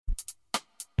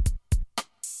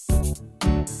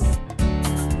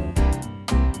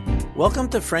Welcome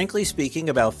to Frankly Speaking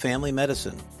About Family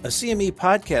Medicine, a CME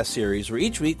podcast series where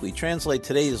each week we translate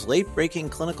today's late-breaking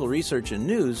clinical research and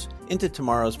news into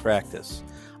tomorrow's practice.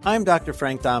 I'm Dr.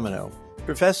 Frank Domino,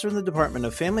 professor in the Department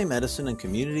of Family Medicine and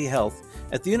Community Health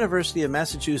at the University of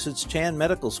Massachusetts Chan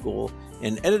Medical School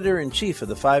and editor-in-chief of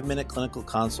the 5-Minute Clinical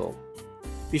Consult.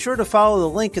 Be sure to follow the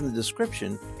link in the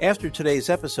description after today's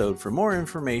episode for more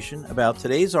information about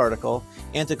today's article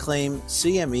and to claim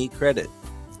CME credit.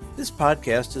 This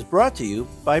podcast is brought to you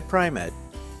by Pri-Med.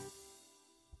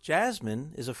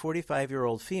 Jasmine is a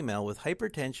 45-year-old female with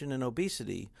hypertension and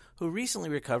obesity who recently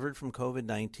recovered from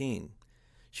COVID-19.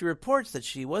 She reports that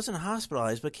she wasn't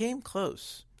hospitalized but came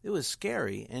close. It was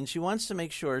scary, and she wants to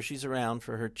make sure she's around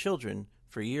for her children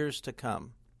for years to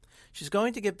come. She's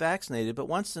going to get vaccinated but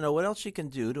wants to know what else she can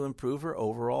do to improve her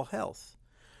overall health.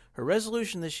 Her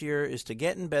resolution this year is to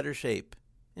get in better shape,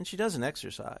 and she doesn't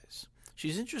exercise.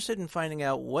 She's interested in finding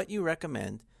out what you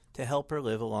recommend to help her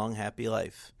live a long, happy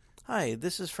life. Hi,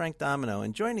 this is Frank Domino,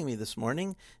 and joining me this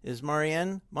morning is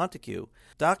Marianne Montague,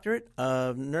 Doctorate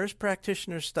of Nurse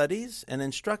Practitioner Studies and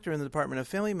instructor in the Department of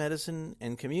Family Medicine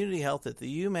and Community Health at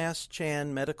the UMass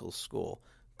Chan Medical School.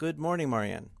 Good morning,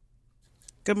 Marianne.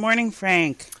 Good morning,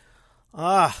 Frank.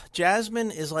 Jasmine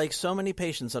is like so many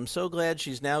patients. I'm so glad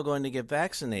she's now going to get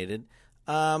vaccinated.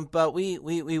 But we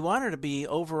want her to be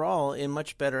overall in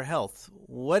much better health.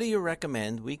 What do you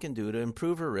recommend we can do to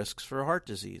improve her risks for heart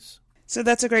disease? So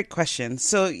that's a great question.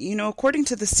 So, according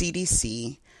to the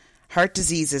CDC, heart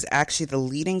disease is actually the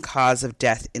leading cause of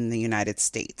death in the United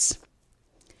States.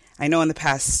 I know in the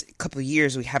past couple of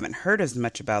years we haven't heard as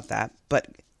much about that, but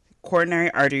coronary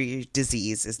artery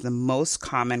disease is the most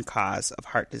common cause of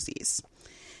heart disease.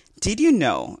 Did you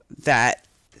know that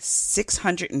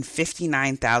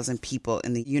 659,000 people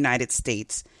in the United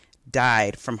States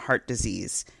died from heart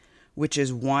disease, which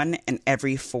is 1 in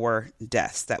every 4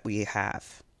 deaths that we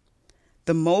have?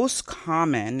 The most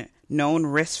common known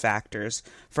risk factors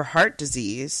for heart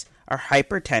disease are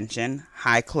hypertension,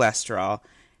 high cholesterol,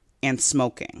 and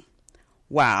smoking.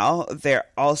 While there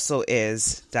also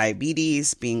is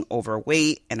diabetes, being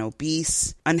overweight and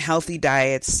obese, unhealthy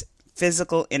diets,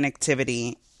 physical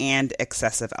inactivity, and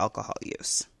excessive alcohol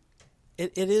use.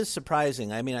 It is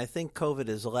surprising. I mean, I think COVID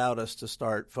has allowed us to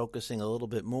start focusing a little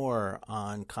bit more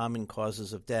on common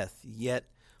causes of death, yet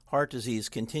heart disease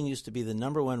continues to be the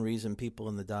number one reason people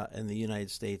in the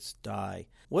United States die.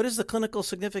 What is the clinical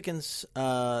significance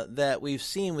that we've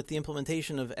seen with the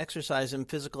implementation of exercise and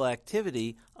physical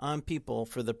activity on people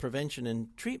for the prevention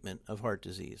and treatment of heart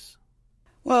disease?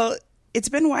 Well, it's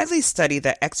been widely studied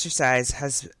that exercise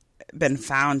has been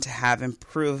found to have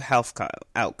improved health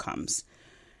outcomes.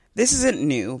 This isn't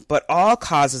new, but all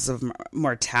causes of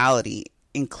mortality,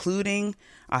 including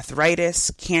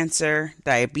arthritis, cancer,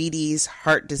 diabetes,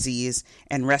 heart disease,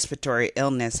 and respiratory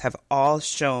illness, have all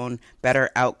shown better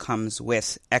outcomes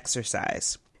with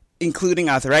exercise, including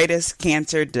arthritis,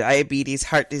 cancer, diabetes,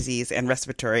 heart disease, and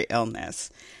respiratory illness.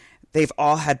 They've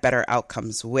all had better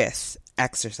outcomes with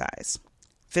exercise.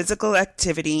 Physical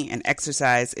activity and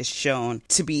exercise is shown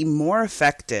to be more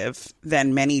effective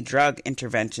than many drug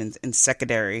interventions in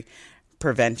secondary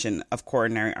prevention of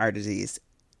coronary artery disease,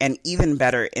 and even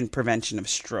better in prevention of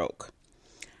stroke,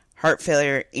 heart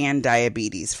failure, and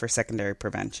diabetes for secondary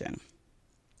prevention.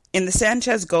 In the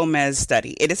Sanchez-Gomez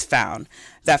study, it is found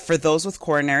that for those with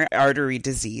coronary artery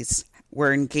disease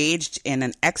were engaged in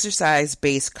an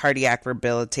exercise-based cardiac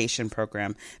rehabilitation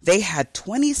program, they had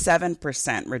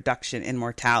 27% reduction in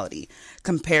mortality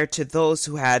compared to those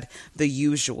who had the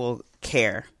usual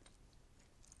care.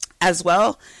 As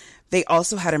well, they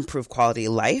also had improved quality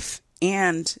of life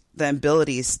and the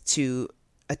abilities to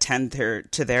attend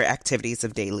to their activities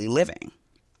of daily living.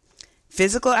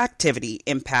 Physical activity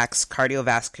impacts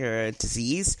cardiovascular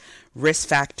disease risk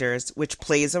factors, which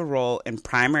plays a role in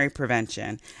primary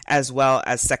prevention as well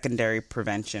as secondary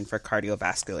prevention for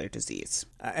cardiovascular disease.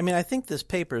 I mean, I think this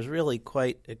paper is really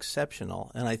quite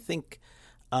exceptional, and I think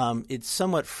it's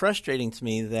somewhat frustrating to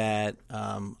me that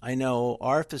I know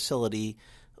our facility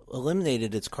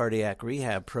eliminated its cardiac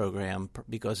rehab program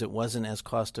because it wasn't as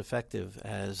cost effective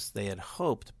as they had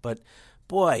hoped. But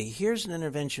boy, here's an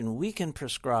intervention we can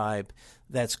prescribe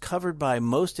that's covered by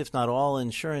most, if not all,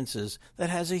 insurances that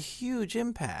has a huge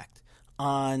impact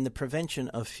on the prevention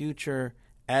of future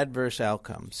adverse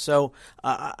outcomes. So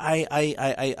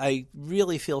I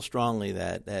really feel strongly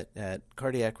that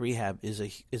cardiac rehab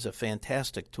is a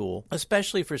fantastic tool,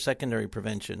 especially for secondary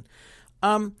prevention.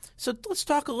 So let's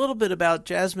talk a little bit about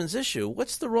Jasmine's issue.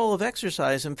 What's the role of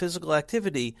exercise and physical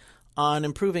activity on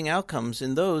improving outcomes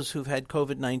in those who've had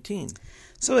COVID-19?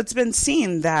 So it's been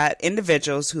seen that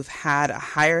individuals who've had a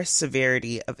higher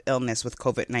severity of illness with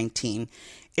COVID-19,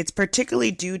 it's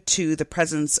particularly due to the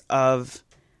presence of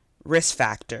risk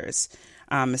factors,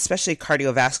 especially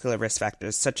cardiovascular risk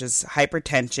factors such as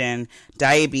hypertension,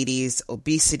 diabetes,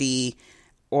 obesity,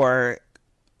 or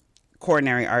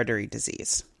coronary artery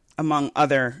disease, among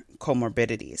other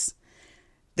comorbidities.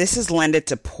 This has lended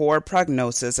to poor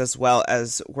prognosis as well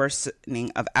as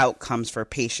worsening of outcomes for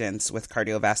patients with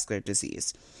cardiovascular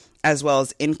disease, as well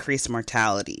as increased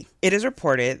mortality. It is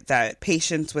reported that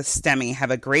patients with STEMI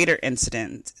have a greater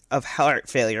incidence of heart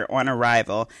failure on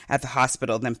arrival at the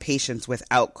hospital than patients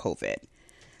without COVID.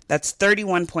 That's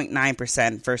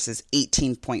 31.9% versus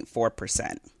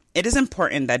 18.4%. It is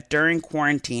important that during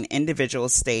quarantine,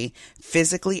 individuals stay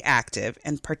physically active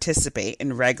and participate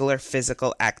in regular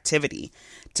physical activity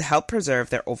to help preserve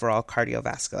their overall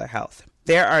cardiovascular health.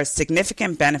 There are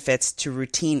significant benefits to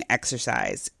routine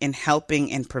exercise in helping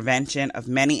in prevention of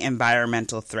many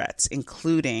environmental threats,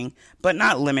 including, but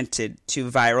not limited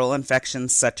to, viral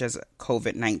infections such as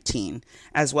COVID-19,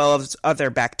 as well as other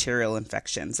bacterial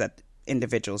infections that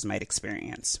individuals might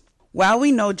experience. While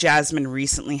we know Jasmine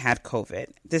recently had COVID,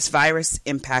 this virus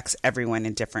impacts everyone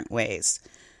in different ways.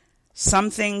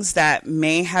 Some things that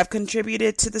may have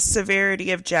contributed to the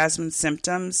severity of Jasmine's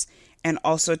symptoms and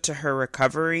also to her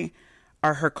recovery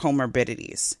are her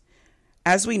comorbidities.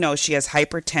 As we know, she has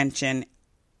hypertension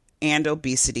and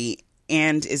obesity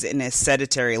and is in a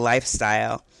sedentary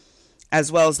lifestyle,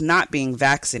 as well as not being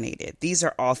vaccinated. These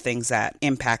are all things that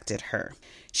impacted her.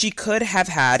 She could have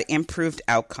had improved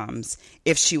outcomes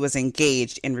if she was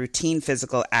engaged in routine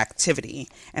physical activity,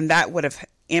 and that would have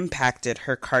impacted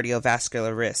her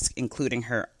cardiovascular risk, including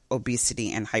her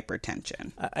obesity and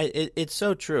hypertension. It's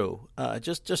so true.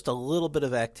 Just a little bit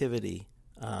of activity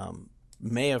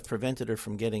may have prevented her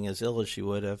from getting as ill as she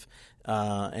would have,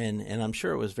 and I'm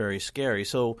sure it was very scary.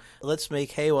 So let's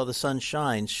make hay while the sun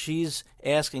shines. She's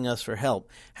asking us for help.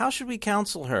 How should we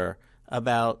counsel her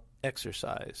about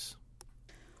exercise?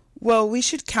 Well, we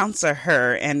should counsel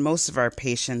her and most of our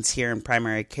patients here in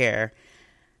primary care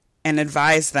and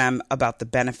advise them about the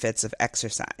benefits of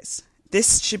exercise.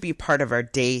 This should be part of our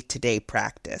day-to-day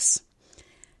practice.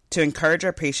 To encourage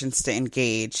our patients to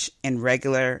engage in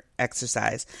regular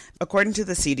exercise, according to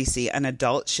the CDC, an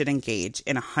adult should engage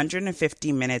in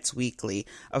 150 minutes weekly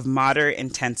of moderate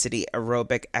intensity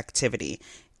aerobic activity,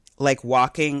 like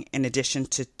walking, in addition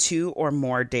to 2 or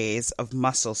more days of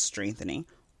muscle strengthening,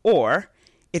 or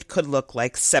it could look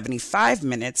like 75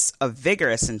 minutes of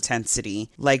vigorous intensity,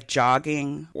 like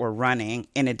jogging or running,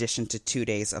 in addition to 2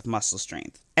 days of muscle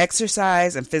strength.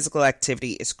 Exercise and physical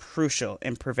activity is crucial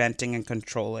in preventing and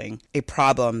controlling a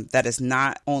problem that is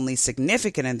not only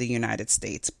significant in the United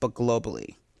States, but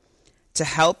globally. To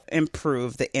help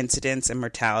improve the incidence and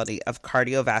mortality of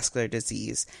cardiovascular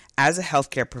disease, as a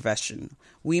healthcare profession,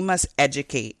 we must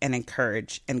educate and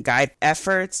encourage and guide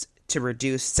efforts to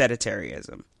reduce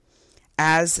sedentarism,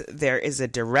 as there is a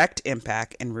direct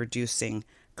impact in reducing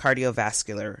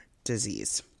cardiovascular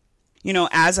disease. You know,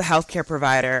 as a healthcare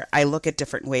provider, I look at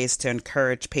different ways to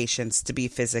encourage patients to be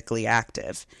physically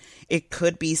active. It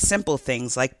could be simple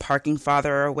things like parking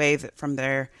farther away from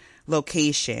their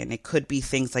location. It could be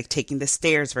things like taking the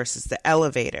stairs versus the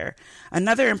elevator.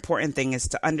 Another important thing is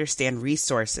to understand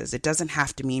resources. It doesn't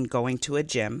have to mean going to a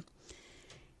gym.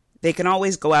 They can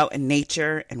always go out in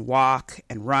nature and walk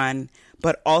and run,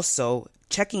 but also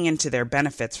checking into their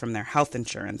benefits from their health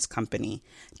insurance company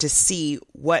to see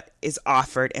what is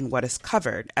offered and what is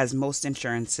covered, as most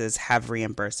insurances have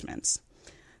reimbursements.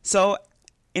 So,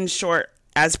 in short,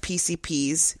 as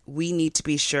PCPs, we need to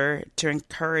be sure to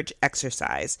encourage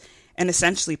exercise and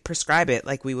essentially prescribe it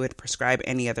like we would prescribe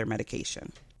any other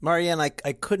medication. Marianne, I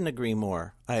couldn't agree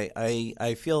more.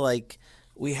 I feel like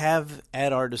we have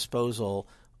at our disposal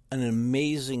an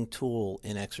amazing tool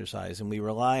in exercise, and we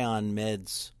rely on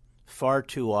meds far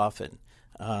too often.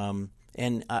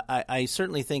 And I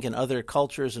certainly think in other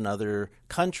cultures and other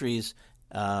countries,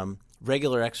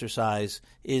 regular exercise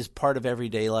is part of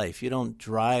everyday life. You don't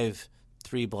drive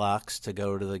 3 blocks to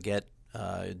go to get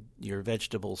your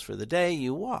vegetables for the day.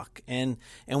 You walk, and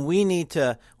we need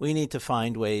to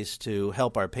find ways to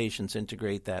help our patients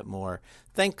integrate that more.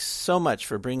 Thanks so much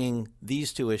for bringing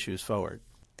these 2 issues forward.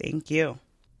 Thank you.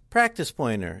 Practice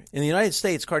pointer. In the United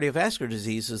States, cardiovascular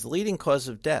disease is the leading cause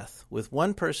of death, with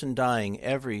 1 person dying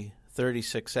every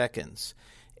 36 seconds.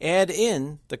 Add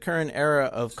in the current era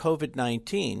of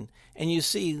COVID-19, and you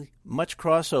see much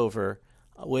crossover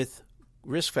with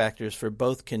risk factors for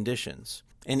both conditions.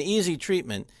 An easy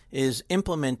treatment is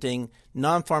implementing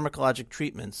non-pharmacologic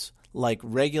treatments like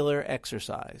regular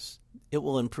exercise. It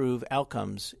will improve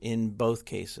outcomes in both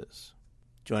cases.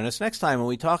 Join us next time when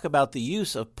we talk about the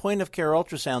use of point-of-care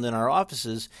ultrasound in our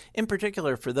offices, in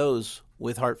particular for those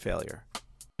with heart failure.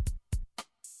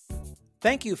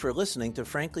 Thank you for listening to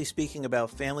Frankly Speaking About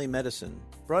Family Medicine,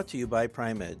 brought to you by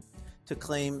Pri-Med. To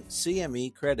claim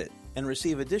CME credit and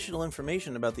receive additional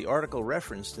information about the article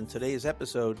referenced in today's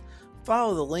episode,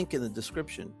 follow the link in the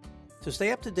description. To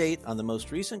stay up to date on the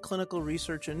most recent clinical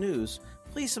research and news,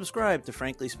 please subscribe to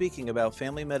Frankly Speaking About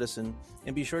Family Medicine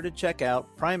and be sure to check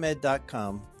out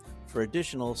Pri-Med.com for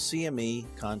additional CME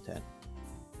content.